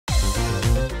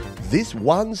This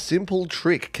one simple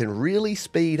trick can really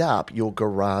speed up your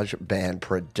GarageBand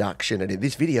production, and in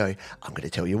this video, I'm going to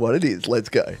tell you what it is. Let's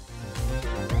go.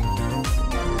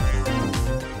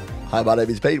 Hi, my name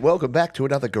is Pete. Welcome back to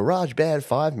another GarageBand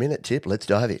 5-minute tip. Let's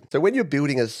dive in. So when you're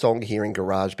building a song here in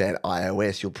GarageBand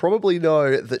iOS, you'll probably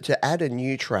know that to add a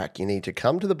new track, you need to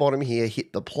come to the bottom here,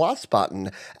 hit the plus button,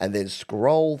 and then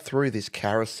scroll through this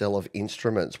carousel of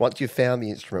instruments. Once you've found the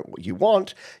instrument you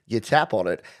want, you tap on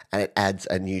it, and it adds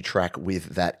a new track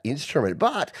with that instrument.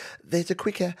 But there's a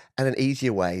quicker and an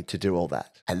easier way to do all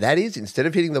that. And that is, instead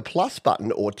of hitting the plus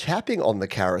button or tapping on the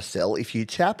carousel, if you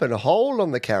tap and hold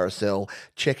on the carousel,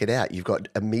 check it out. You've got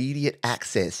immediate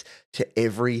access to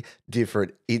every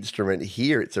different instrument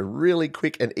here. It's a really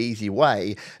quick and easy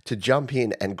way to jump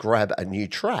in and grab a new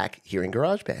track here in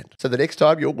GarageBand. So the next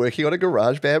time you're working on a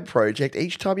GarageBand project,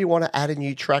 each time you want to add a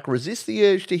new track, resist the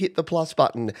urge to hit the plus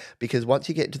button, because once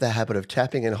you get into the habit of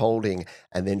tapping and holding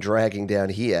and then dragging down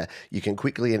here, you can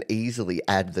quickly and easily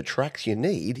add the tracks you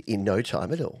need in no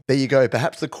time at all. There you go.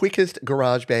 Perhaps the quickest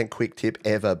GarageBand quick tip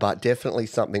ever, but definitely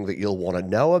something that you'll want to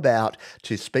know about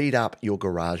to speed up your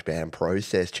GarageBand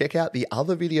process. Check out the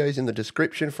other videos in the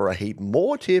description for a heap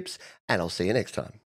more tips, and I'll see you next time.